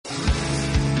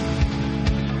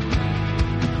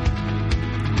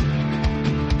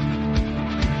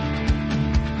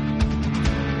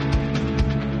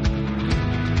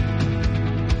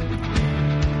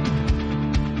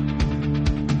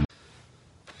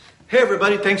Hey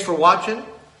everybody, thanks for watching.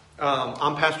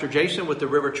 I'm Pastor Jason with the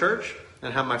River Church,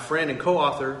 and I have my friend and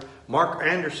co-author Mark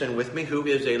Anderson with me, who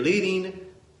is a leading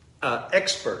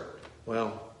expert.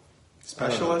 Well,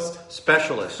 Specialist?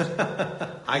 Specialist.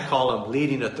 I call him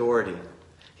leading authority.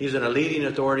 He's a leading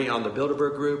authority on the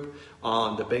Bilderberg Group,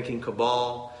 on the banking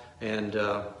cabal, and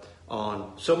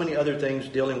on so many other things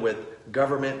dealing with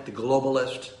government, the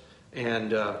globalists,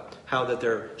 and how that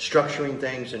they're structuring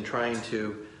things and trying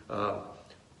to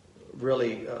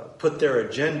really put their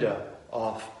agenda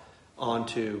off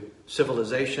onto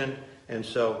civilization. And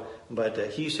so,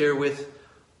 but he's here with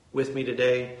me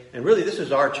today. And really, this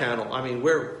is our channel. I mean,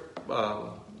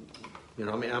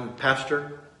 I'm a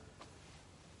pastor.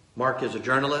 Mark is a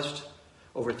journalist,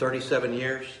 over 37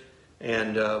 years.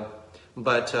 And,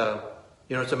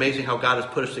 it's amazing how God has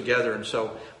put us together. And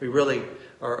so we really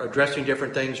are addressing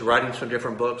different things, writing some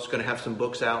different books, going to have some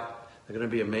books out. They're going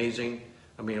to be amazing.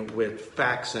 I mean, with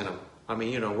facts in them. I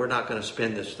mean, we're not going to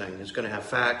spin this thing. It's going to have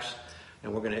facts,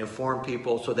 and we're going to inform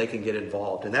people so they can get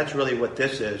involved. And that's really what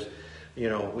this is.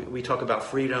 We talk about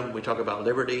freedom. We talk about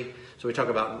liberty. So we talk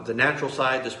about the natural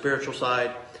side, the spiritual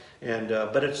side. And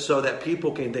but it's so that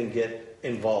people can then get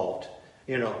involved.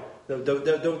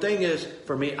 The thing is,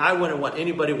 for me, I wouldn't want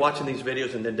anybody watching these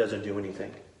videos and then doesn't do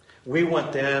anything. We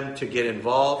want them to get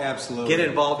involved. Absolutely. Get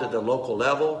involved at the local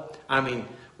level. I mean,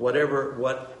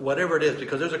 whatever it is,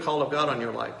 because there's a call of God on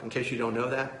your life. In case you don't know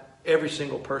that, every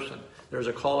single person, there's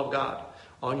a call of God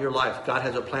on your life. God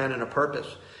has a plan and a purpose,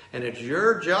 and it's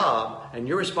your job and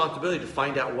your responsibility to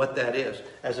find out what that is.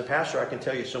 As a pastor, I can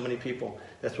tell you, so many people,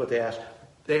 that's what they ask.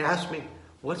 They ask me,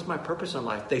 "What's my purpose in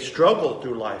life?" They struggle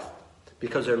through life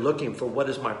because they're looking for what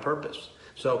is my purpose.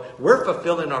 So we're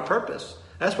fulfilling our purpose.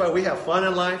 That's why we have fun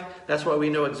in life. That's why we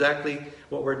know exactly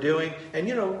what we're doing. And,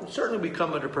 certainly we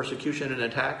come under persecution and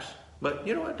attacks. But,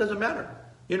 it doesn't matter.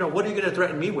 What are you going to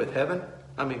threaten me with? Heaven?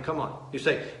 I mean, come on. You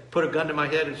say, put a gun to my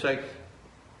head and say,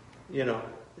 to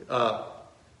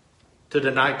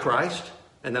deny Christ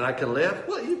and then I can live?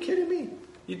 Well, are you kidding me?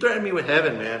 You threaten me with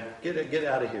heaven, man. Get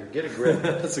out of here. Get a grip.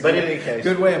 That's a in any case.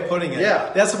 Good way of putting it.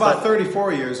 Yeah. That's about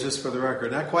 34 years, just for the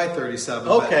record. Not quite 37.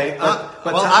 Okay.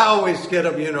 But I always get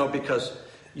them, because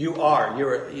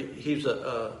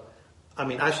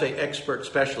I say expert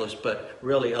specialist, but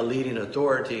really a leading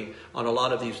authority on a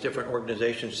lot of these different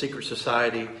organizations, secret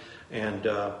society, and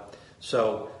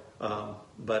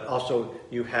but also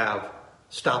you have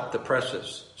Stop the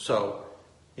Presses. So,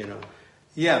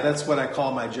 Yeah, that's what I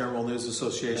call my General News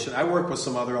Association. I work with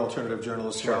some other alternative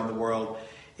journalists Sure. around the world,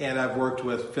 and I've worked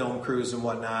with film crews and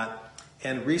whatnot.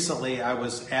 And recently I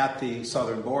was at the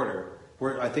southern border.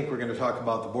 I think we're going to talk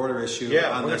about the border issue.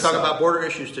 Yeah, we're going to talk about border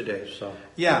issues today. So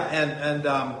yeah, and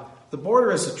the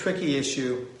border is a tricky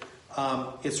issue.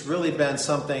 It's really been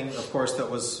something, of course, that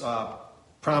was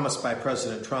promised by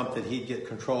President Trump, that he'd get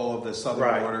control of the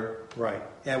southern border. Right.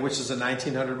 And which is a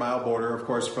 1,900-mile border, of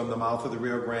course, from the mouth of the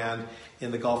Rio Grande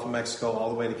in the Gulf of Mexico all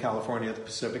the way to California at the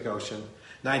Pacific Ocean.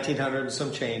 1,900 and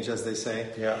some change, as they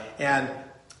say. Yeah. And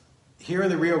here in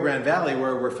the Rio Grande Valley,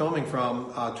 where we're filming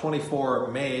from,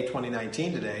 24 May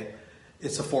 2019 today,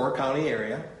 it's a 4-county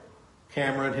area.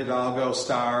 Cameron, Hidalgo,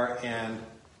 Starr, and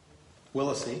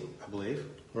Willacy, I believe.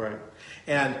 Right.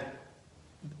 And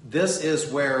this is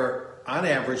where, on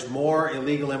average, more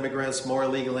illegal immigrants, more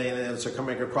illegal aliens are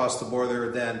coming across the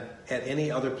border than at any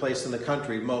other place in the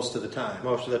country most of the time.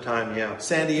 Most of the time, yeah.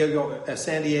 San Diego,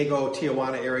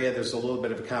 Tijuana area, there's a little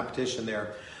bit of a competition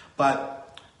there.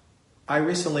 But I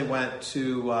recently went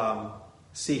to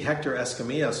see Hector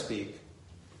Escamilla speak,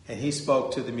 and he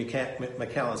spoke to the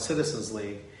McAllen Citizens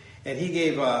League, and he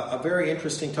gave a very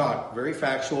interesting talk, very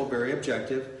factual, very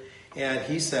objective, and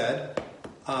he said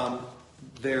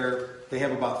they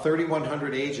have about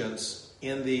 3,100 agents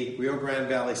in the Rio Grande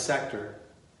Valley sector,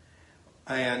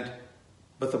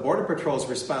 but the Border Patrol's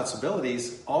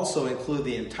responsibilities also include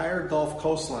the entire Gulf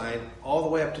coastline all the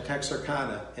way up to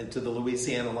Texarkana and to the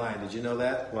Louisiana line. Did you know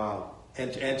that? Wow.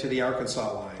 And to the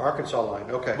Arkansas line. Arkansas line,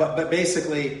 okay. But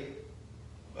basically,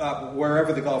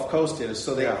 wherever the Gulf Coast is,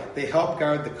 so they help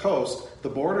guard the coast. The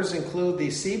borders include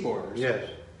the sea borders. Yes.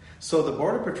 So the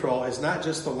Border Patrol is not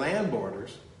just the land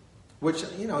borders, which,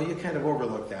 you kind of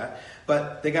overlook that.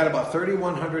 But they got about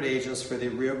 3,100 agents for the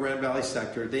Rio Grande Valley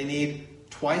sector. They need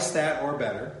twice that or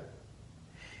better.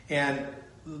 And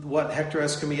what Hector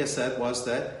Escamilla said was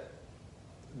that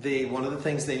one of the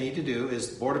things they need to do is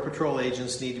Border Patrol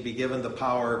agents need to be given the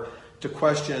power to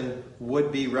question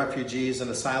would-be refugees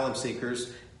and asylum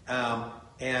seekers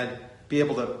and be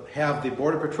able to have the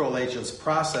Border Patrol agents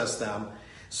process them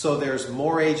so there's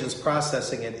more agents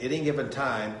processing at any given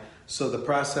time, so the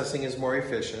processing is more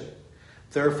efficient.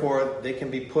 Therefore, they can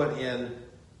be put in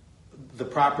the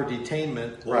proper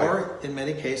detainment, or in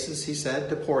many cases, he said,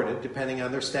 deported, depending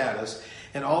on their status.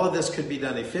 And all of this could be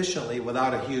done efficiently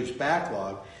without a huge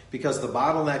backlog, because the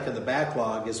bottleneck in the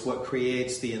backlog is what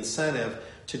creates the incentive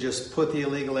to just put the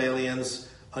illegal aliens,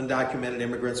 undocumented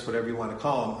immigrants, whatever you want to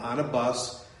call them, on a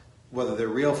bus, whether they're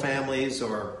real families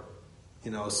or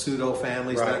pseudo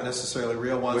families, not necessarily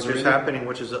real ones. Which is happening,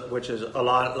 which is a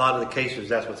lot of the cases.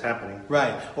 That's what's happening.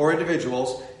 Right, or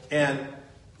individuals, and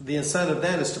the incentive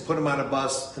then is to put them on a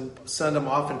bus and send them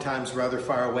oftentimes rather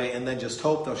far away, and then just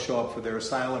hope they'll show up for their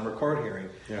asylum or court hearing.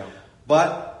 Yeah.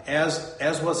 But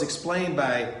as was explained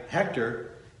by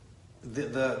Hector,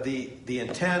 the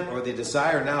intent or the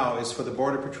desire now is for the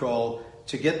Border Patrol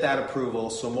to get that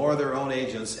approval, so more of their own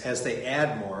agents, as they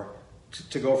add more,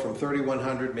 to go from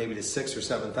 3,100 maybe to 6,000 or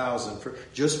 7,000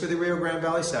 just for the Rio Grande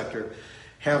Valley sector,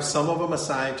 have some of them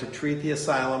assigned to treat the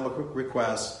asylum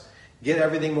requests, get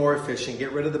everything more efficient,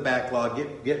 get rid of the backlog,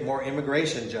 get more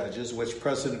immigration judges, which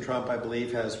President Trump, I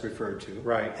believe, has referred to,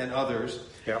 and others.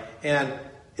 Yeah. And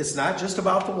it's not just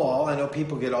about the wall. I know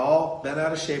people get all bent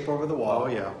out of shape over the wall. Oh,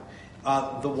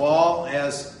 yeah. The wall,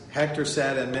 as Hector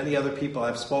said, and many other people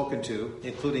I've spoken to,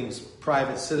 including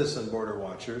private citizen border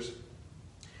watchers,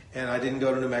 and I didn't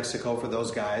go to New Mexico for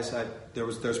those guys.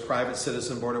 There's private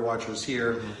citizen border watchers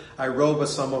here. Mm-hmm. I rode with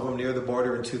some of them near the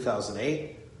border in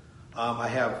 2008. I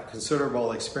have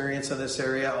considerable experience in this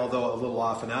area, although a little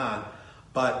off and on.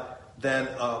 But then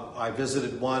I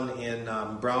visited one in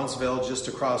Brownsville, just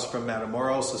across from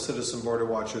Matamoros, a citizen border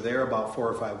watcher there, about 4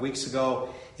 or 5 weeks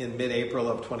ago in mid-April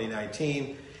of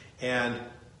 2019. And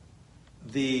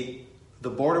the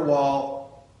border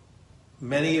wall,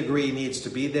 many agree, needs to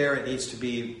be there. It needs to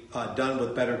be done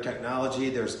with better technology.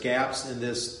 There's gaps in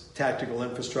this tactical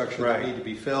infrastructure that need to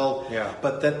be filled. Yeah.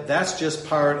 But that's just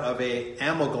part of a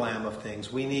amalgam of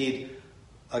things. We need,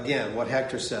 again, what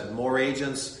Hector said, more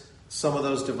agents, some of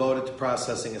those devoted to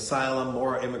processing asylum,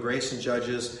 more immigration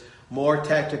judges, more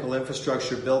tactical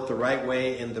infrastructure built the right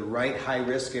way in the right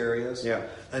high-risk areas. Yeah.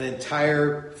 An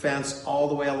entire fence all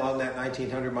the way along that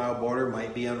 1,900-mile border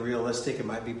might be unrealistic. It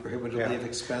might be prohibitively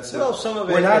expensive. Well, some of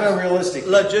it we're not unrealistic.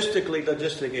 Logistically,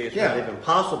 it's not even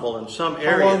possible in some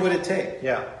areas. How long would it take?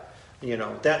 Yeah.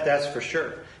 That's for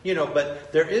sure.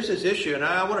 But there is this issue, and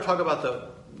I want to talk about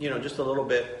just a little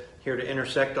bit here to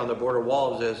intersect on the border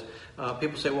walls is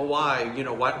people say, well, why?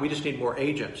 Why we just need more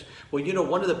agents. Well,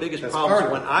 one of the biggest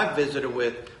problems when I visited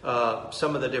with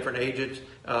some of the different agents,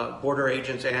 border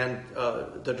agents, and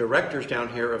the directors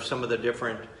down here of some of the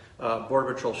different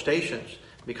Border Patrol stations,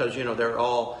 because they're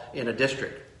all in a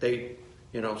district.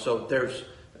 So there's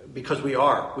because we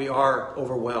are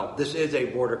overwhelmed. This is a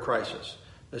border crisis.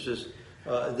 This is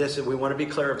we want to be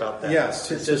clear about that. Yes,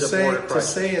 to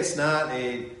say it's not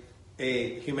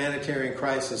a humanitarian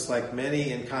crisis like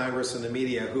many in Congress and the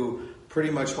media who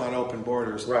pretty much want open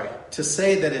borders. Right. To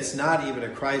say that it's not even a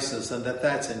crisis and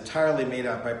that's entirely made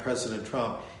up by President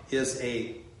Trump is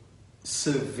a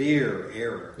severe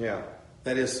error. Yeah.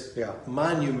 That is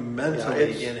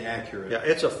monumentally inaccurate. Yeah,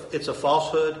 it's a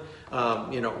falsehood.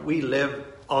 We live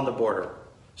on the border.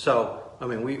 So,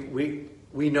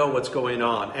 we know what's going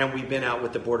on, and we've been out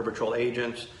with the Border Patrol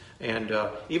agents, and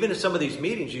even in some of these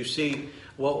meetings, you see,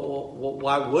 well,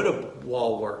 why would a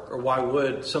wall work, or why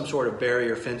would some sort of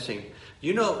barrier fencing?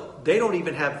 They don't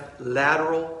even have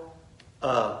lateral.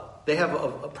 They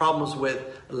have problems with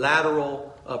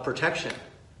lateral protection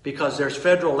because there's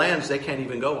federal lands they can't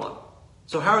even go on.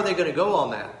 So how are they going to go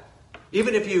on that?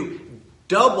 Even if you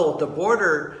double the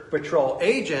Border Patrol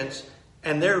agents,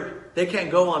 and they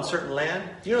can't go on certain land.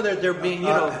 They're being,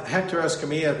 Hector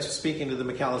Escamilla, speaking to the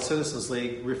McAllen Citizens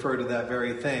League, referred to that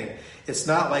very thing. It's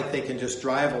not like they can just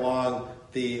drive along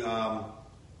the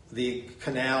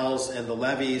canals and the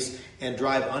levees and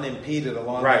drive unimpeded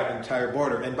along that entire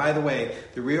border. And by the way,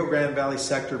 the Rio Grande Valley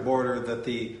sector border that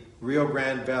the Rio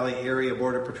Grande Valley area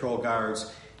Border Patrol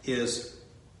guards is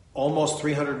almost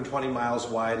 320 miles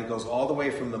wide. It goes all the way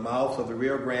from the mouth of the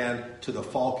Rio Grande to the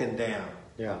Falcon Dam.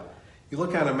 Yeah. You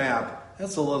look on a map,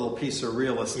 that's a little piece of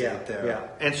real estate there. Yeah.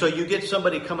 And so you get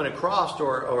somebody coming across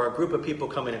or a group of people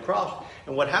coming across,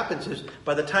 and what happens is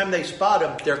by the time they spot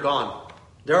them, they're gone.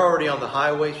 They're already on the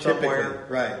highway somewhere.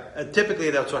 Typically, right. Typically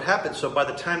that's what happens. So by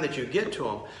the time that you get to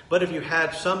them, but if you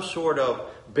had some sort of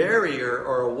barrier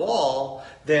or a wall,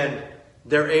 then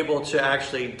they're able to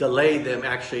actually delay them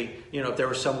if there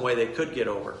was some way they could get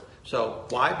over. So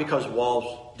why? Because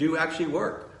walls do actually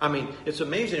work. It's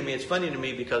amazing to me. It's funny to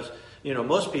me because,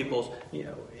 most people,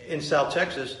 in South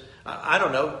Texas, I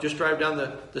don't know, just drive down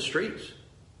the streets.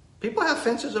 People have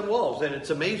fences and walls, and it's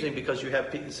amazing because you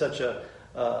have such a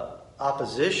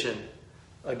opposition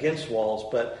against walls,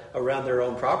 but around their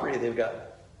own property they've got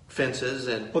fences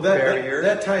and Well, barriers.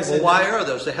 that ties well, in. why are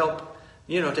those? To help,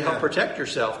 to help Yeah. protect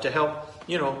yourself, to help,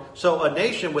 So a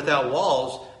nation without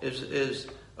walls is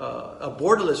a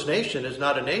borderless nation is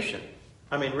not a nation.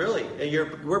 I mean, really,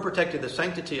 we're protecting the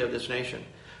sanctity of this nation,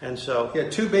 and so Yeah,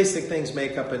 two basic things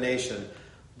make up a nation.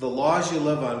 The laws you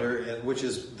live under, which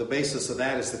is the basis of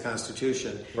that is the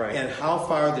Constitution, Right. and how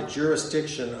far the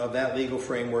jurisdiction of that legal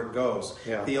framework goes.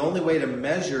 Yeah. The only way to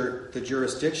measure the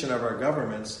jurisdiction of our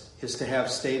governments is to have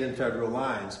state and federal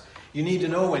lines. You need to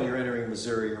know when you're entering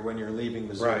Missouri or when you're leaving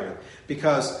Missouri, Right.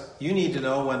 because you need to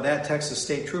know when that Texas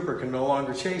state trooper can no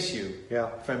longer chase you. Yeah.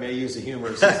 If I may use a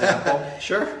humorous example.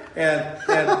 Sure. And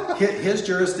his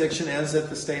jurisdiction ends at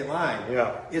the state line.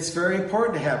 Yeah. It's very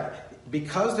important to have,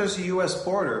 because there's a U.S.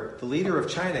 border, the leader of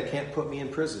China can't put me in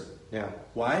prison. Yeah.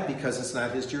 Why? Because it's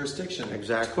not his jurisdiction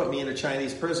Exactly. to put me in a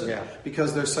Chinese prison. Yeah.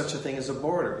 Because there's such a thing as a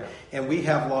border. Yeah. And we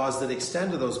have laws that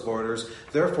extend to those borders.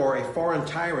 Therefore, a foreign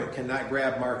tyrant cannot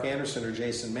grab Mark Anderson or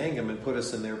Jason Mangum and put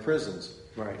us in their prisons.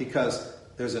 Right. Because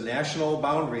there's a national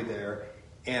boundary there,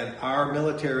 and our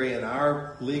military and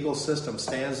our legal system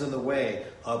stands in the way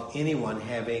of anyone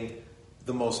having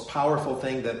the most powerful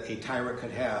thing that a tyrant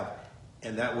could have,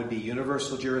 and that would be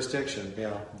universal jurisdiction.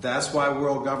 Yeah. That's why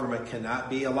world government cannot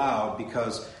be allowed,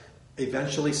 because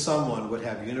eventually someone would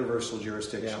have universal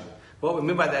jurisdiction. Yeah. What we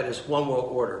mean by that is one world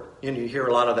order. And you hear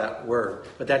a lot of that word,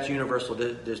 but that's universal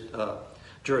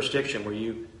jurisdiction,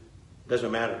 where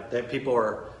doesn't matter. That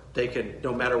they can,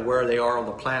 no matter where they are on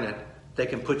the planet, they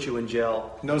can put you in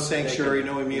jail. No sanctuary,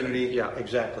 no immunity. Yeah,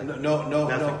 exactly.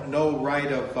 No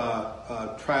right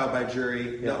of trial by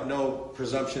jury. Yeah. No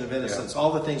presumption of innocence.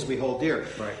 All the things we hold dear.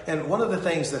 Right. And one of the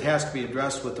things that has to be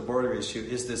addressed with the border issue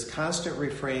is this constant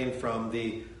refrain from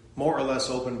the more or less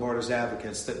open borders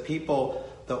advocates that people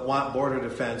that want border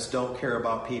defense don't care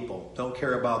about people, don't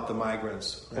care about the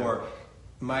migrants. Yeah. Or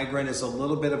migrant is a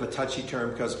little bit of a touchy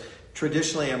term, because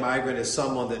traditionally a migrant is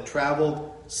someone that traveled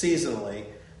seasonally,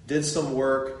 did some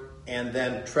work, and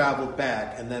then traveled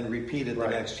back and then repeated the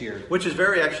next year. Which is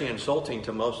very actually insulting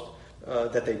to most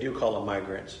that they do call them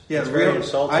migrants. Yeah, it's very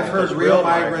insulting. I've heard because real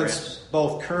migrants,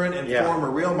 both current and Yeah. former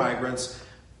real migrants,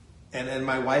 and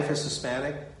my wife is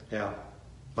Hispanic, Yeah.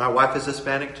 My wife is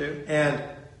Hispanic too. and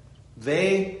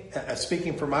they,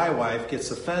 speaking for my wife,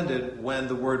 gets offended when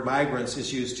the word migrants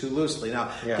is used too loosely. Now,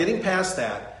 Yeah. getting past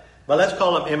that, But let's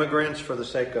call them immigrants for the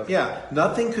sake of... yeah,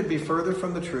 nothing could be further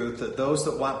from the truth that those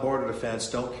that want border defense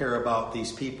don't care about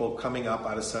these people coming up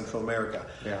out of Central America.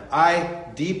 Yeah. I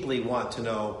deeply want to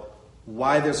know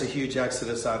why there's a huge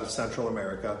exodus out of Central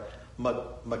America.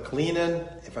 McLennan,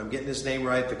 if I'm getting his name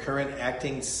right, the current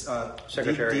acting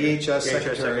Secretary. DHS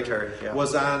secretary, yeah.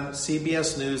 was on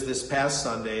CBS News this past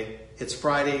Sunday. It's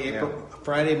Friday,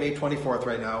 May 24th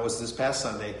right now. It was this past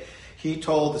Sunday. He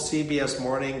told the CBS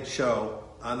morning show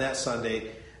on that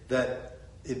Sunday that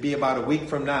it'd be about a week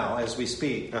from now, as we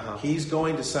speak, he's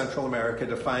going to Central America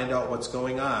to find out what's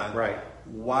going on. Right.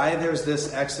 Why there's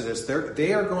this exodus.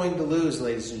 They are going to lose,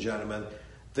 ladies and gentlemen,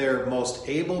 their most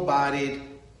able-bodied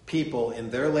people in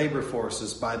their labor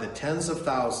forces by the tens of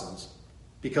thousands.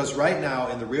 Because right now,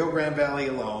 in the Rio Grande Valley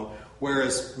alone,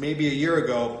 whereas maybe a year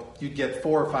ago, you'd get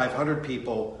 400 or 500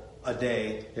 people a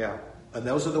day. Yeah. And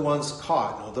those are the ones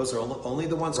caught. No, those are only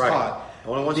the ones Right. caught. The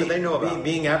only ones that they know about.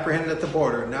 Being apprehended at the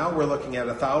border. Now we're looking at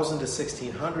 1,000 to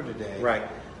 1,600 a day. Right.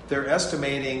 They're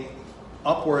estimating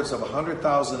upwards of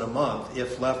 100,000 a month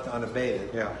if left unabated.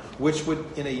 Yeah. Which would,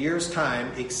 in a year's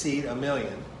time, exceed 1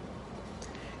 million.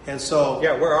 And so,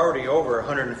 Yeah, we're already over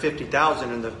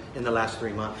 150,000 in the last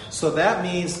 3 months. so that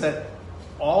means that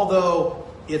although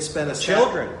it's been a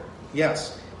Children.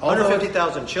 yes, although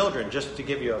 150,000 children, just to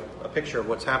give you a picture of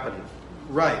what's happening.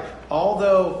 right,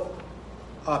 although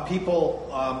people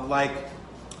like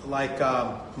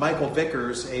Michael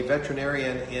Vickers, a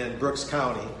veterinarian in Brooks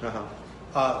County,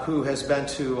 who has been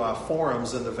to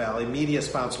forums in the valley,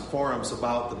 media-sponsored forums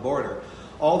about the border,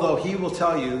 although he will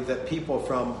tell you that people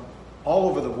from all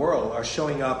over the world are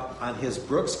showing up on his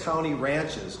Brooks County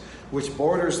ranches, which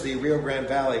borders the Rio Grande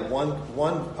Valley.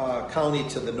 One county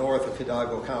to the north of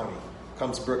Hidalgo County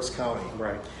comes Brooks County.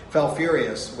 Right.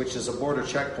 Falfurrias, which is a border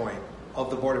checkpoint of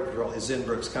the Border Patrol, is in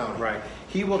Brooks County. Right.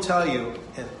 He will tell you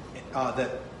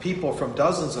that people from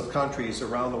dozens of countries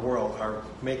around the world are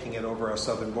making it over our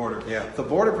southern border. Yeah. The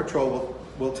Border Patrol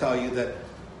will tell you that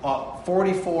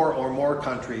 44 or more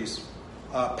countries,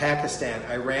 Pakistan,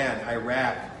 Iran,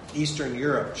 Iraq, Eastern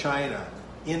Europe, China,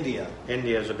 India.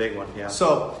 India is a big one, yeah.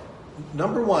 So,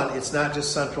 number one, it's not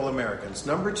just Central Americans.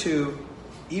 Number two,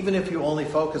 even if you only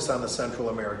focus on the Central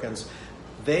Americans,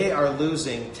 they are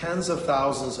losing tens of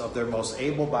thousands of their most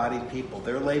able-bodied people,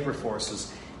 their labor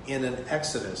forces, in an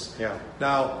exodus. Yeah.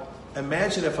 Now,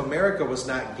 imagine if America was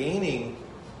not gaining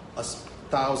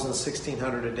 1,000,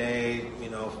 1,600 a day,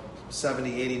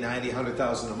 70, 80, 90,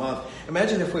 100,000 a month.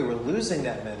 Imagine if we were losing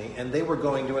that many and they were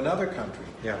going to another country.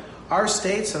 Yeah. Our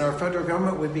states and our federal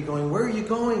government would be going, where are you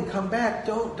going? Come back.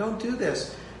 Don't do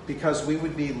this. Because we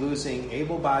would be losing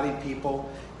able-bodied people,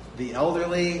 the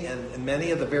elderly and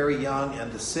many of the very young,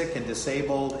 and the sick and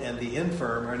disabled and the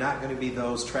infirm are not going to be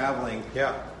those traveling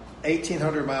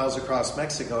 1,800 miles across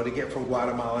Mexico to get from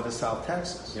Guatemala to South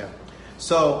Texas. Yeah.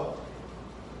 So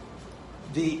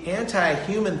the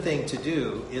anti-human thing to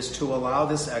do is to allow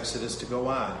this exodus to go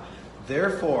on.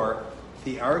 Therefore,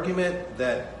 the argument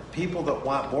that people that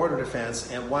want border defense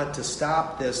and want to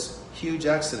stop this huge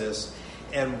exodus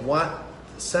and want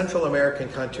Central American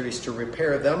countries to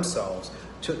repair themselves,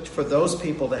 for those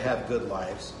people to have good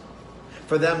lives,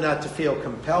 for them not to feel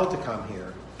compelled to come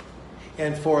here,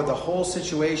 and for the whole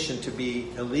situation to be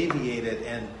alleviated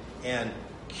and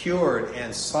cured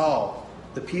and solved.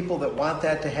 The people that want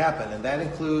that to happen, and that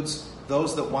includes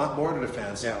those that want border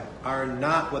defense, are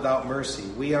not without mercy.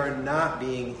 We are not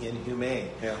being inhumane.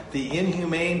 Yeah. The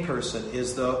inhumane person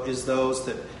is those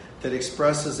that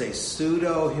expresses a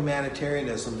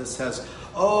pseudo-humanitarianism that says,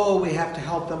 oh, we have to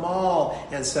help them all,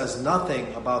 and says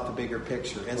nothing about the bigger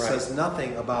picture, and says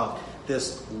nothing about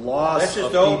this loss Let's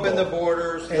just of open people. the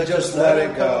borders And let's just let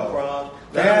them it come go. across.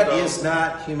 That is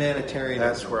not humanitarianism.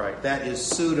 That's right. That is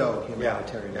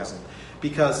pseudo-humanitarianism.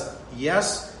 Because,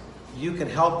 yes, you can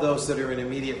help those that are in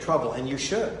immediate trouble, and you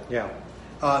should. Yeah.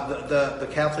 The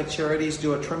Catholic Charities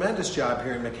do a tremendous job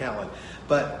here in McAllen.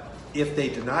 But if they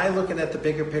deny looking at the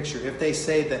bigger picture, if they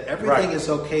say that everything is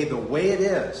okay the way it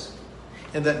is,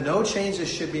 and that no changes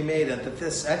should be made, and that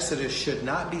this exodus should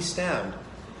not be stemmed,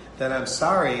 then I'm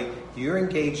sorry, you're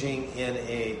engaging in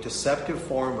a deceptive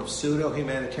form of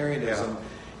pseudo-humanitarianism.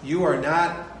 You are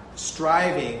not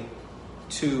striving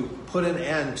to put an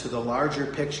end to the larger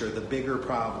picture, the bigger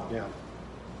problem. Yeah.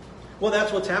 Well,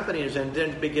 that's what's happening, and then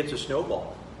it begins to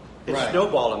snowball. It's Right.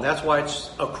 snowballing. That's why it's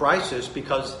a crisis,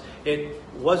 because it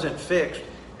wasn't fixed.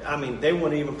 I mean, they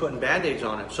weren't even putting Band-Aids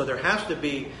on it. So there has to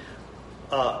be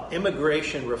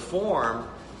immigration reform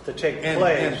to take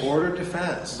place. And border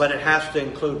defense. But it has to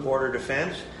include border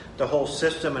defense. The whole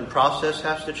system and process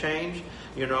has to change.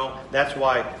 That's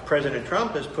why President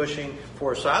Trump is pushing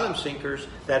for asylum seekers,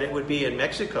 that it would be in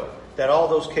Mexico, that all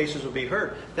those cases would be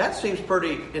heard. That seems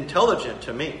pretty intelligent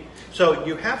to me. So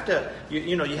you have to,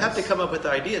 you have to come up with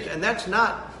ideas, and that's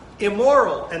not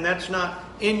immoral, and that's not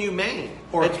inhumane.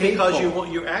 Or it's hateful. because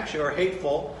you actually are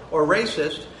hateful or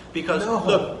racist. Because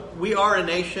look, we are a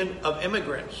nation of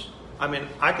immigrants. I mean,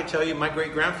 I could tell you my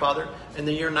great-grandfather in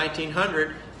the year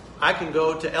 1900, I can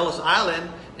go to Ellis Island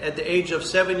at the age of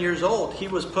 7 years old. He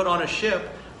was put on a ship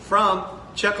from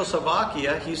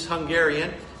Czechoslovakia. He's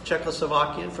Hungarian,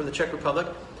 Czechoslovakian, from the Czech Republic.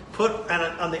 Put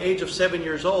on the age of 7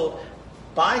 years old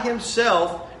by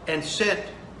himself and sent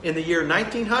in the year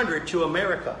 1900 to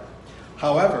America.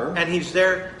 However, and he's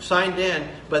there signed in,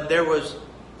 but there was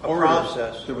a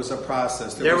process. There was a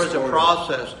process. There was a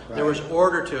process. Right. There was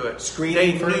order to it.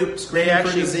 Screening for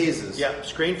diseases. Yeah,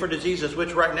 screen for diseases,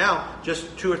 which right now,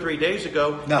 just 2 or 3 days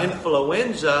ago, Nothing.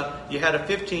 influenza, you had a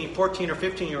 14 or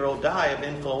 15-year-old die of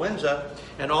influenza,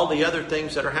 and all the other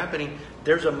things that are happening.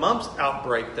 There's a mumps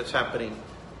outbreak that's happening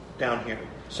down here.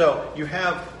 So you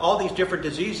have all these different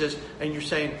diseases, and you're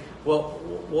saying, well,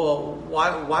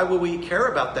 why would we care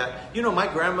about that? My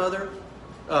grandmother,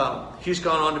 she's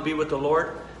gone on to be with the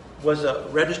Lord, was a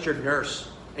registered nurse.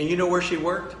 And you know where she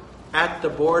worked? At the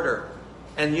border.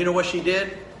 And you know what she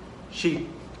did? She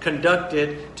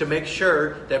conducted to make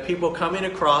sure that people coming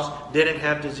across didn't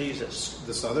have diseases.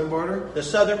 The southern border? The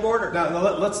southern border. Now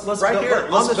let's right build, here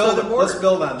on the southern border. Let's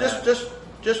build on that.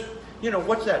 Just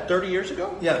what's that? 30 years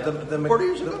ago? Yeah, 40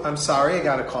 years ago. I'm sorry, I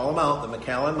got to call them out. The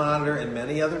McAllen Monitor and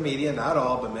many other media, not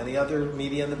all, but many other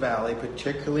media in the Valley,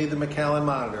 particularly the McAllen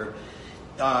Monitor,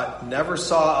 never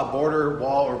saw a border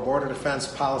wall or border defense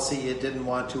policy it didn't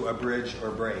want to abridge or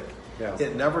break. Yeah.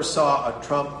 It never saw a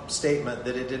Trump statement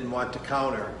that it didn't want to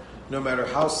counter, no matter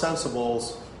how sensible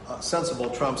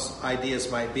Trump's ideas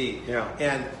might be. Yeah.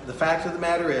 And the fact of the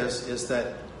matter is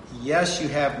that yes, you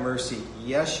have mercy.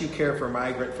 Yes, you care for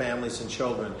migrant families and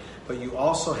children. But you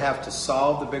also have to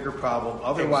solve the bigger problem.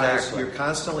 Otherwise, Exactly. you're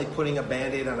constantly putting a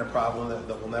Band-Aid on a problem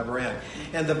that will never end.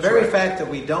 And the very fact that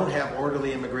we don't have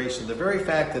orderly immigration, the very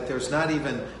fact that there's not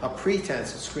even a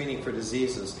pretense of screening for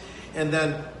diseases, and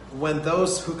then when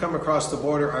those who come across the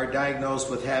border are diagnosed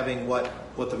with having what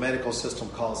the medical system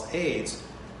calls AIDS,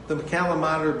 the McAllen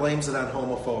Monitor blames it on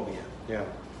homophobia. Yeah.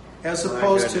 As My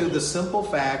opposed to goodness. the simple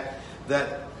fact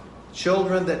that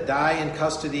children that die in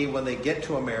custody when they get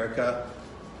to America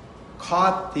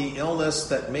caught the illness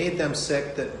that made them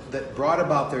sick, that brought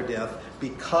about their death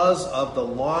because of the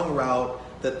long route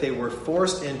that they were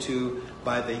forced into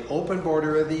by the open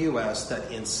border of the U.S. that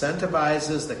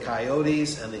incentivizes the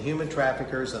coyotes and the human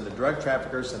traffickers and the drug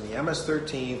traffickers and the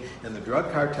MS-13 and the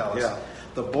drug cartels. Yeah.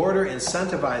 The border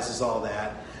incentivizes all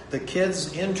that. The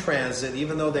kids in transit,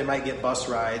 even though they might get bus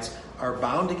rides, are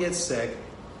bound to get sick.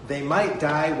 They might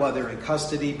die while they're in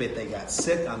custody, but they got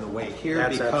sick on the way here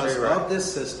That's because absolutely right. of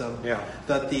this system Yeah.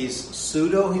 that these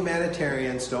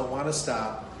pseudo-humanitarians don't want to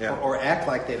stop Yeah. or act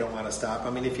like they don't want to stop.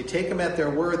 I mean, if you take them at their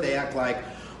word, they act like,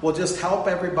 well, just help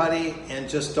everybody and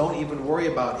just don't even worry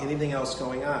about anything else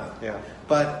going on. Yeah.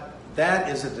 But that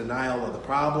is a denial of the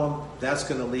problem. That's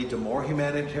going to lead to more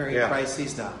humanitarian Yeah.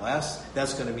 crises, not less.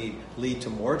 That's going to lead to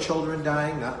more children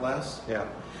dying, not less. Yeah.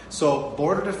 So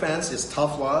border defense is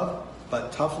tough love,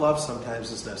 but tough love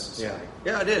sometimes is necessary.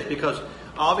 Yeah, it is, because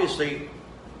obviously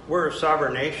we're a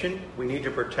sovereign nation. We need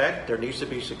to protect. There needs to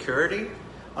be security.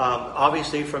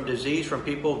 Obviously from disease, from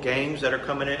people, gangs that are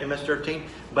coming in MS-13.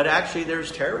 But actually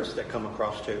there's terrorists that come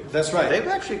across too. That's right. They've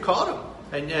actually caught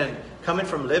them. And coming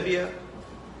from Libya,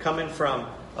 coming from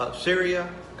Syria,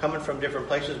 coming from different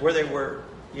places where they were,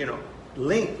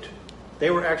 linked. They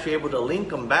were actually able to link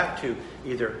them back to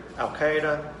either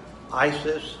Al-Qaeda,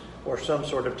 ISIS, or some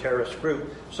sort of terrorist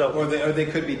group. So, Or they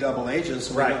could be double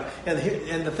agents. Right.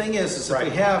 And the thing is if Right.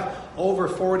 we have over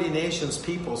 40 nations,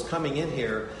 peoples coming in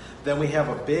here, then we have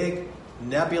a big,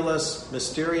 nebulous,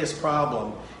 mysterious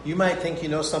problem. You might think you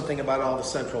know something about all the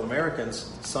Central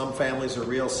Americans. Some families are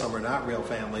real, some are not real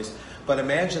families. But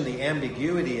imagine the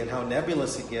ambiguity and how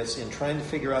nebulous it gets in trying to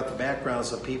figure out the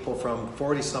backgrounds of people from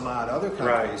 40 some odd other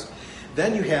countries. Right.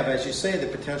 Then you have, as you say, the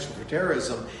potential for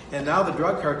terrorism. And now the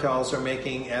drug cartels are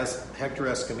making, as Hector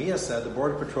Escamilla said, the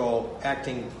Border Patrol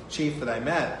acting chief that I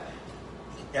met,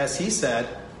 as he said,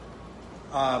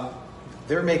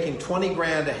 they're making 20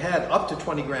 grand a head, up to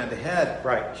 20 grand a head.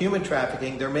 Right. Human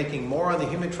trafficking. They're making more on the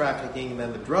human trafficking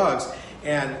than the drugs.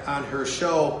 And on her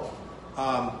show,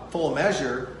 Full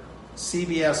Measure,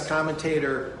 CBS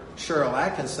commentator Cheryl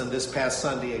Atkinson this past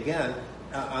Sunday again,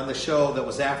 on the show that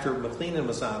was after McLennan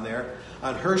was on there,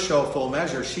 on her show Full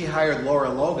Measure, she hired Laura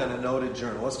Logan, a noted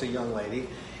journalist, a young lady,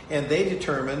 and they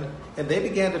determined, and they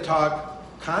began to talk,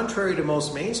 contrary to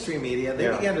most mainstream media, they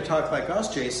began to talk like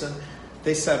us, Jason.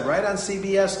 They said right on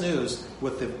CBS News,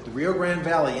 with the Rio Grande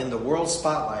Valley in the world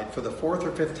spotlight for the 4th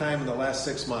or 5th time in the last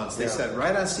 6 months, they said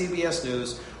right on CBS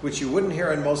News, which you wouldn't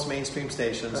hear on most mainstream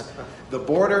stations, the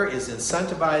border is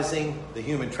incentivizing the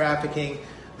human trafficking.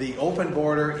 The open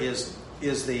border is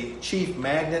the chief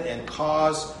magnet and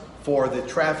cause for the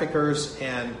traffickers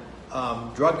and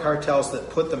drug cartels that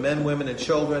put the men, women, and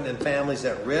children and families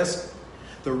at risk.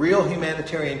 The real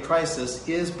humanitarian crisis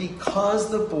is because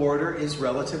the border is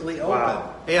relatively open.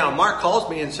 wow. Yeah, Mark calls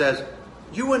me and says,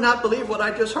 "You would not believe what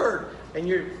I just heard." And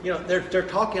they're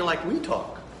talking like we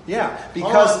talk. Yeah,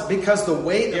 because the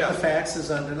weight of the facts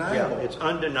is Yeah, undeniable. it's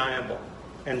undeniable.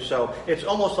 And so it's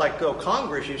almost like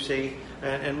Congress, you see,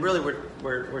 and really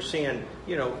we're seeing,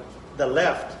 the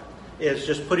left is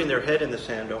just putting their head in the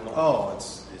sand almost. Oh,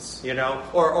 it's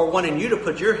or wanting you to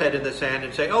put your head in the sand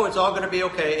and say, oh, it's all going to be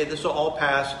okay, this will all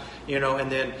pass,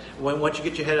 and then once you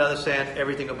get your head out of the sand,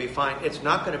 everything will be fine. It's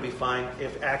not going to be fine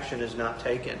if action is not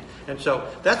taken. And so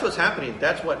that's what's happening.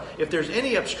 If there's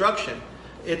any obstruction,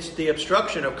 it's the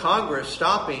obstruction of Congress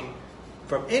stopping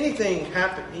from anything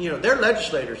happening. They're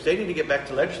legislators. They need to get back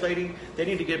to legislating. They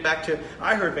need to get back to,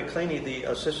 I heard McClaney,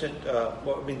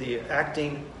 the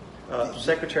acting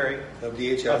secretary of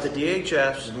DHS. the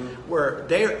DHS, where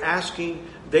they're asking,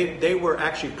 they were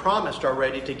actually promised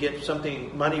already to get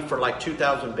money for like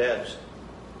 2,000 beds,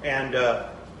 and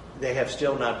they have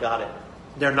still not got it.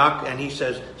 They're not, and he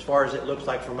says, as far as it looks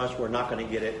like from us, we're not going to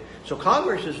get it. So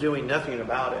Congress is doing nothing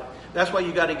about it. That's why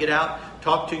you got to get out,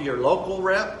 talk to your local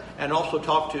rep, and also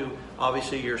talk to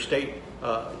obviously your state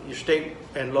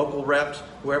and local reps,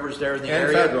 whoever's there in the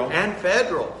area, and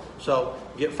federal. So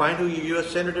find who your U.S.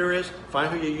 senator is,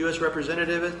 find who your U.S.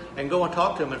 representative is, and go and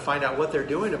talk to them and find out what they're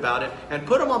doing about it, and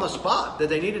put them on the spot that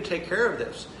they need to take care of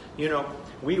this.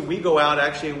 We go out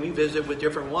actually and we visit with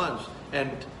different ones,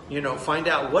 and find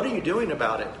out what are you doing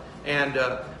about it. And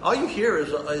all you hear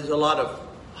is a lot of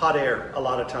hot air a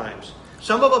lot of times.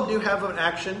 Some of them do have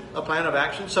a plan of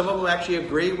action. Some of them actually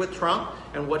agree with Trump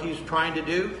and what he's trying to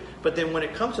do. But then when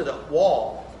it comes to the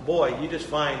wall, boy, you just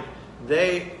find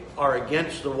they are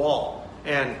against the wall.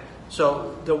 And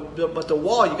so, but the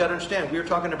wall, you got to understand, we were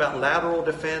talking about lateral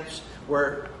defense,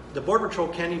 where the Border Patrol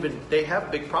can't even, they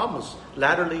have big problems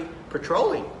laterally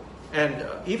patrolling. And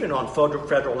even on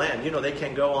federal land, they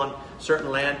can't go on certain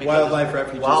land because wildlife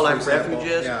refuges. Wildlife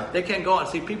refuges. Yeah. They can't go on.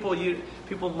 See,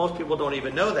 most people don't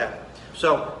even know that.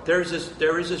 So there is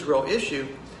this real issue.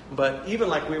 But even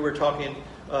like we were talking,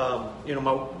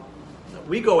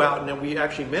 we go out and then we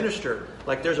actually minister.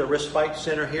 Like there's a respite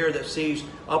center here that sees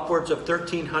upwards of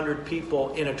 1,300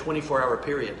 people in a 24-hour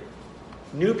period.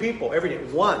 New people every day.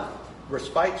 One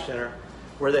respite center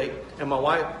where and my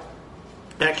wife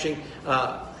actually.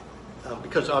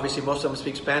 Because obviously most of them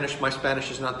speak Spanish. My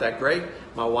Spanish is not that great.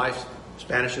 My wife's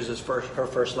Spanish is her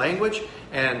first language.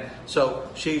 And so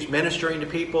she's ministering to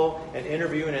people and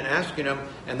interviewing and asking them.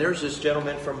 And there's this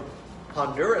gentleman from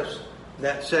Honduras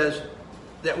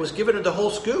that was given the whole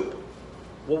scoop.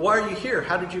 Well, why are you here?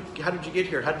 How did you get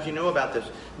here? How did you know about this?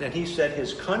 And he said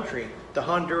his country, the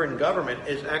Honduran government,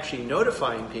 is actually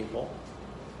notifying people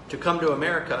to come to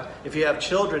America. If you have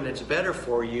children, it's better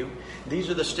for you. These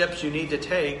are the steps you need to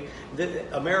take.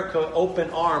 America open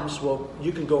arms. Well,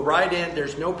 you can go right in.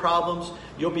 There's no problems.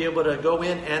 You'll be able to go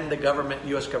in, and the government,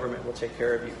 U.S. government, will take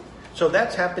care of you. So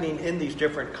that's happening in these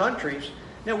different countries.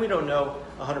 Now, we don't know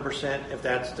 100% if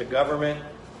that's the government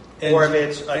or if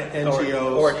it's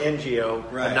NGOs. or an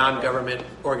NGO, right, a non-government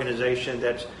organization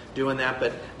that's doing that.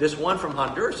 But this one from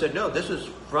Honduras said, no, this is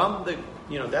from the,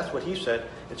 that's what he said.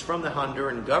 It's from the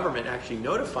Honduran government actually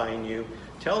notifying you,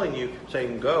 telling you,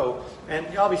 saying go. And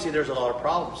obviously there's a lot of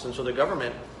problems. And so the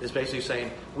government is basically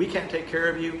saying, we can't take care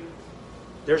of you.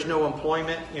 There's no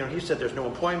employment. He said there's no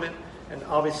employment. And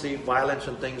obviously violence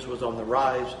and things was on the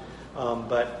rise.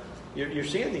 But you're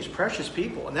seeing these precious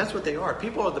people. And that's what they are.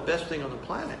 People are the best thing on the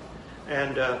planet.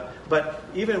 And but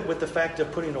even with the fact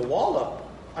of putting a wall up,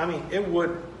 I mean, it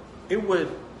would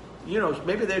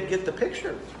maybe they'd get the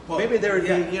picture. Well, maybe there would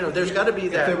be, there's got to be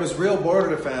that. If there was real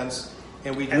border defense,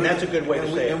 and that's a good way to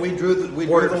say it. And we drew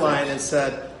the line and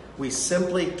said we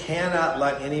simply cannot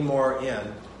let any more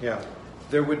in. Yeah.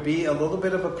 There would be a little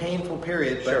bit of a painful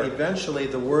period, but eventually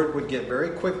the word would get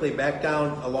very quickly back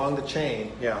down along the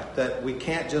chain. Yeah. That we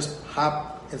can't just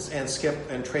hop and skip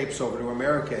and traipse over to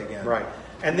America again. Right.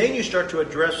 And then you start to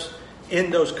address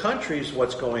in those countries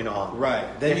what's going on. Right.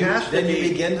 Then you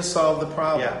begin to solve the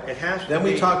problem. Yeah, it has to then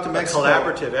be we talk to Mexico, a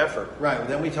collaborative effort. Right.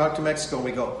 Then we talk to Mexico and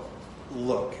we go,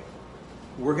 look,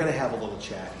 we're going to have a little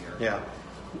chat here. Yeah.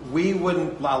 We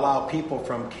wouldn't allow people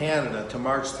from Canada to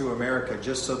march through America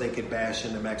just so they could bash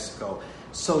into Mexico.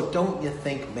 So don't you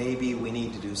think maybe we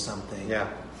need to do something?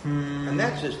 Yeah. And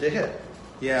that's just it.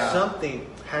 Yeah. Something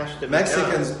has to be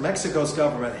done. Mexico's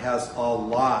government has a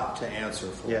lot to answer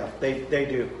for. Yeah, they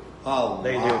do.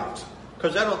 They do.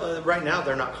 Because right now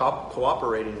they're not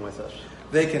cooperating with us.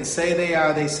 They can say they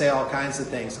are. They say all kinds of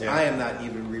things. Yeah. I am not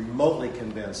even remotely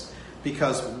convinced.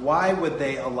 Because why would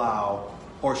they allow,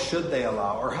 or should they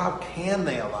allow, or how can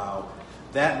they allow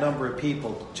that number of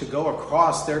people to go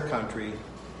across their country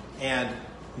and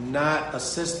not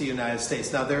assist the United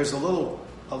States? Now, there's a little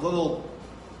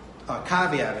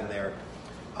caveat in there.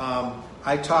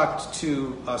 I talked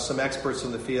to some experts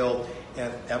in the field,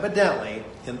 and evidently,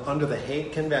 under the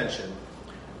Hague Convention,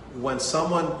 when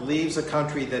someone leaves a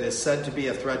country that is said to be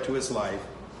a threat to his life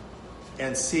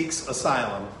and seeks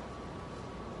asylum,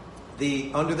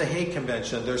 under the Hague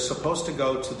Convention, they're supposed to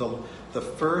go to the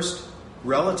first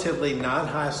relatively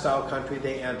non-hostile country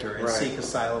they enter and seek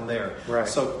asylum there. Right.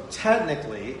 So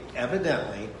technically,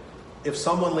 evidently, if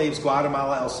someone leaves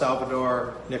Guatemala, El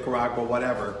Salvador, Nicaragua,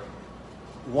 whatever,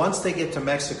 once they get to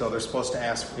Mexico, they're supposed to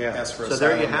ask for asylum. So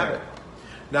there you have it.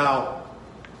 Now,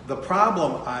 the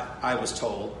problem, I was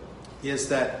told, is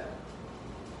that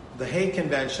the Hague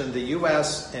Convention, the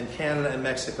U.S. and Canada and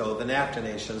Mexico, the NAFTA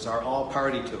nations, are all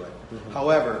party to it. Mm-hmm.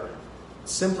 However,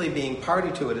 simply being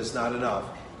party to it is not enough.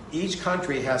 Each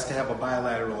country has to have a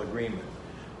bilateral agreement.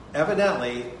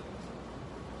 Evidently,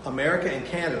 America and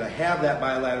Canada have that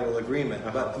bilateral agreement,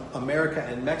 but America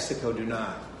and Mexico do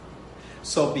not.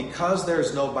 So because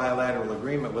there's no bilateral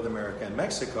agreement with America and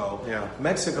Mexico,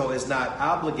 Mexico is not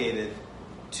obligated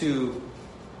to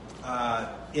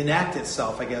enact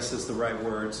itself, I guess is the right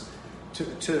words,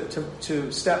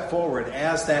 to step forward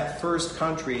as that first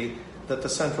country that the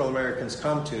Central Americans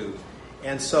come to.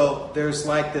 And so there's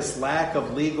like this lack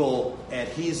of legal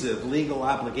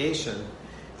obligation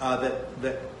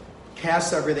that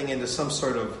casts everything into some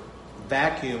sort of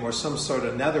vacuum or some sort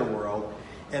of netherworld.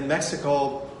 And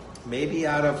Mexico, maybe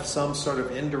out of some sort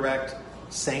of indirect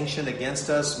sanction against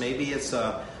us, maybe it's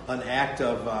an act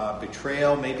of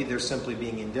betrayal, maybe they're simply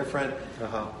being indifferent.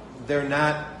 They're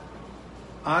not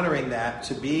honoring that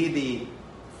to be the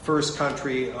first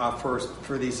country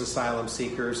for these asylum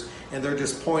seekers, and they're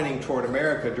just pointing toward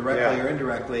America directly or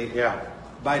indirectly,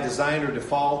 by design or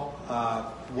default,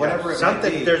 whatever it might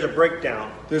be. There's a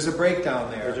breakdown. There's a breakdown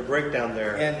there. There's a breakdown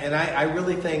there. And I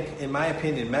really think, in my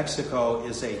opinion, Mexico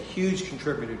is a huge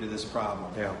contributor to this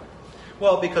problem. Yeah.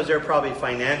 Well, because they're probably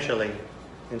financially,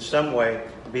 in some way,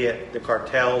 be it the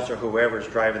cartels or whoever's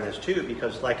driving this too,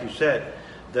 because like you said,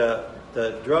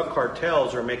 the drug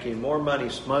cartels are making more money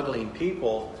smuggling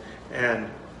people than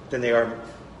they are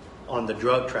on the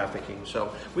drug trafficking.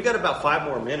 So we got about 5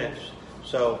 more minutes.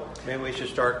 So maybe we should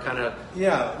start kind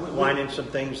of winding some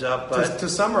things up. But to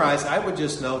summarize, I would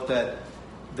just note that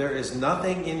there is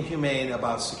nothing inhumane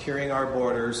about securing our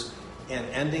borders and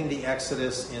ending the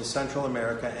exodus in Central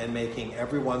America and making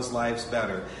everyone's lives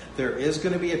better. There is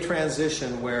going to be a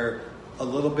transition where a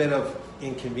little bit of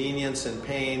inconvenience and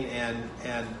pain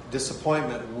and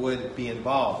disappointment would be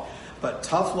involved. But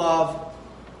tough love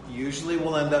usually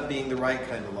will end up being the right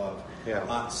kind of love.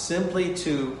 Simply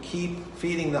to keep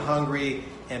feeding the hungry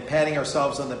and patting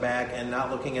ourselves on the back and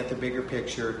not looking at the bigger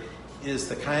picture is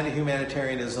the kind of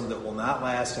humanitarianism that will not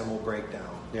last and will break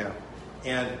down.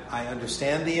 And I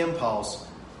understand the impulse,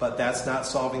 but that's not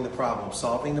solving the problem.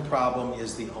 Solving the problem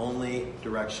is the only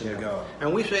direction to go.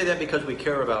 And we say that because we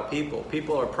care about people.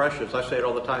 People are precious. I say it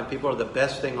all the time. People are the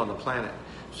best thing on the planet.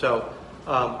 So,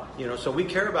 so we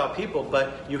care about people,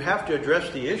 but you have to address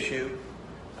the issue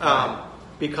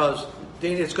because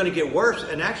then it's going to get worse.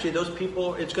 And actually, those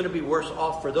people, it's going to be worse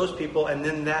off for those people. And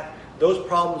then those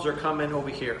problems are coming over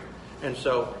here. And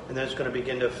then it's going to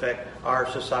begin to affect our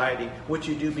society, which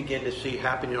you do begin to see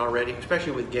happening already,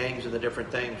 especially with gangs and the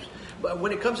different things. But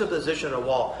when it comes to the position of a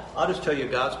wall, I'll just tell you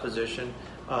God's position.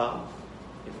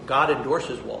 God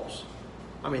endorses walls.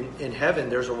 I mean, in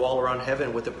heaven, there's a wall around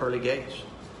heaven with the pearly gates.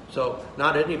 So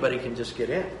not anybody can just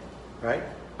get in, right?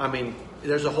 I mean,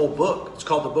 there's a whole book. It's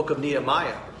called the Book of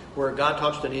Nehemiah, where God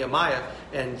talks to Nehemiah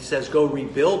and says, go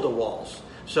rebuild the walls.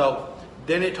 So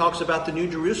then it talks about the New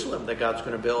Jerusalem that God's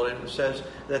going to build, and it says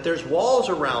that there's walls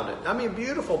around it. I mean,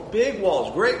 beautiful, big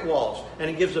walls, great walls, and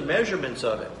it gives the measurements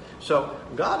of it. So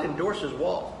God endorses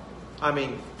wall. I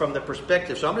mean, from the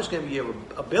perspective. So I'm just going to give you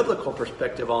a biblical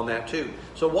perspective on that too.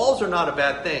 So walls are not a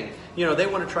bad thing. You know, they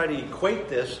want to try to equate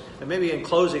this, and maybe in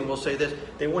closing we'll say this,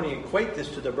 they want to equate this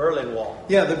to the Berlin Wall.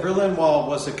 Yeah, the Berlin Wall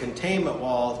was a containment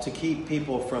wall to keep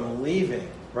people from leaving.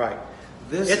 Right.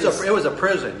 It was a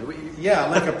prison. Yeah,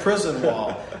 like a prison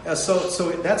wall.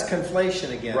 So that's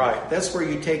conflation again. Right. That's where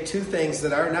you take two things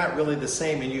that are not really the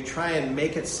same and you try and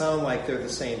make it sound like they're the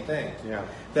same thing. Yeah.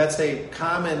 That's a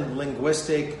common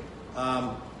linguistic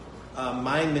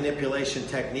mind manipulation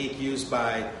technique used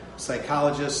by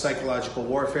psychologists, psychological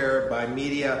warfare, by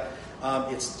media.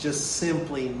 It's just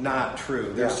simply not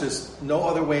true. There's just no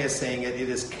other way of saying it. It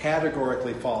is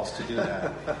categorically false to do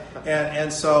that.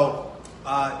 and so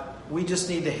we just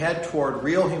need to head toward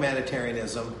real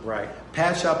humanitarianism. Right.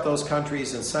 Patch up those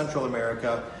countries in Central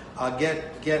America.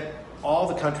 Get all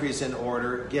the countries in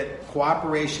order. Get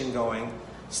cooperation going.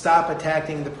 Stop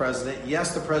attacking the president.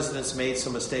 Yes, the president's made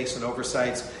some mistakes and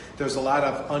oversights. There's a lot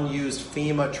of unused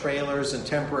FEMA trailers and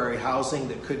temporary housing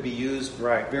that could be used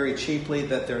very cheaply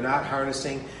that they're not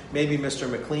harnessing. Maybe Mr.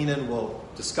 McLennan will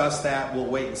discuss that. We'll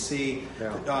wait and see.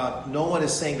 Yeah. No one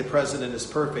is saying the president is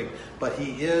perfect, but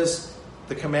he is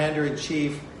the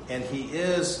commander-in-chief, and he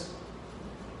is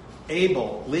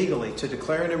able legally to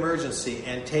declare an emergency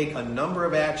and take a number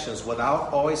of actions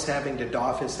without always having to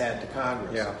doff his hat to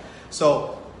Congress. Yeah.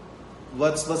 So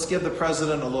let's give the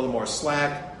president a little more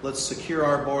slack. Let's secure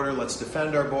our border. Let's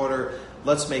defend our border.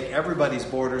 Let's make everybody's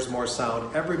borders more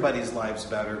sound, everybody's lives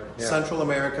better. Yeah. Central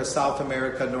America, South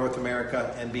America, North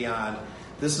America, and beyond.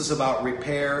 This is about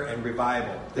repair and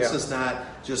revival. This is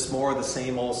not just more of the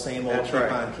same old, That's keep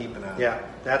right. on keeping on. Yeah,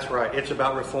 that's right. It's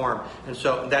about reform. And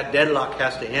so that deadlock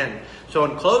has to end. So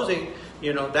in closing,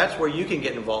 that's where you can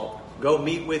get involved. Go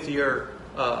meet with your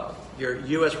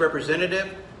U.S.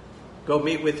 representative. Go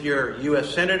meet with your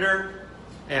U.S. senator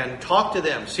and talk to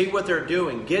them. See what they're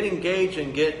doing. Get engaged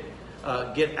and get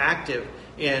active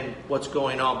in what's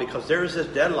going on, because there is this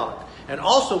deadlock. And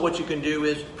also what you can do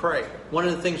is pray. One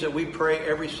of the things that we pray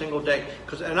every single day,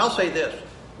 and I'll say this,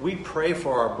 we pray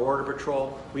for our Border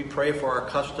Patrol, we pray for our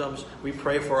customs, we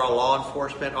pray for our law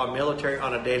enforcement, our military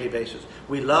on a daily basis.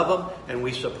 We love them and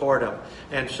we support them.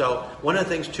 And so one of the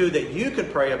things too that you can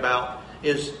pray about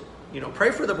is,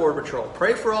 pray for the Border Patrol,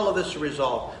 pray for all of this to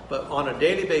resolve. But on a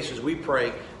daily basis we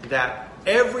pray that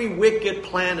every wicked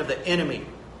plan of the enemy,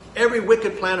 every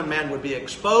wicked plan of man would be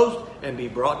exposed and be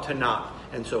brought to naught.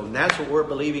 And so that's what we're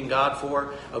believing God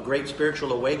for, a great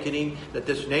spiritual awakening, that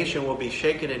this nation will be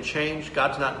shaken and changed.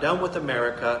 God's not done with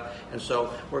America. And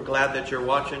so we're glad that you're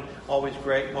watching. Always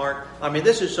great, Mark. I mean,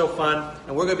 this is so fun.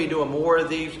 And we're going to be doing more of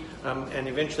these. And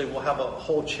eventually we'll have a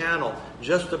whole channel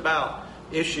just about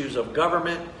issues of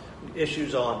government,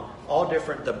 issues on all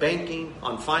different, the banking,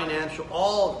 on financial,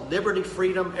 all liberty,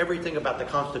 freedom, everything about the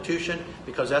Constitution,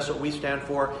 because that's what we stand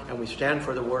for, and we stand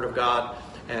for the Word of God.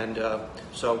 And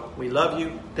so we love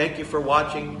you. Thank you for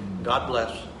watching. God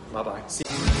bless.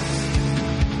 Bye-bye.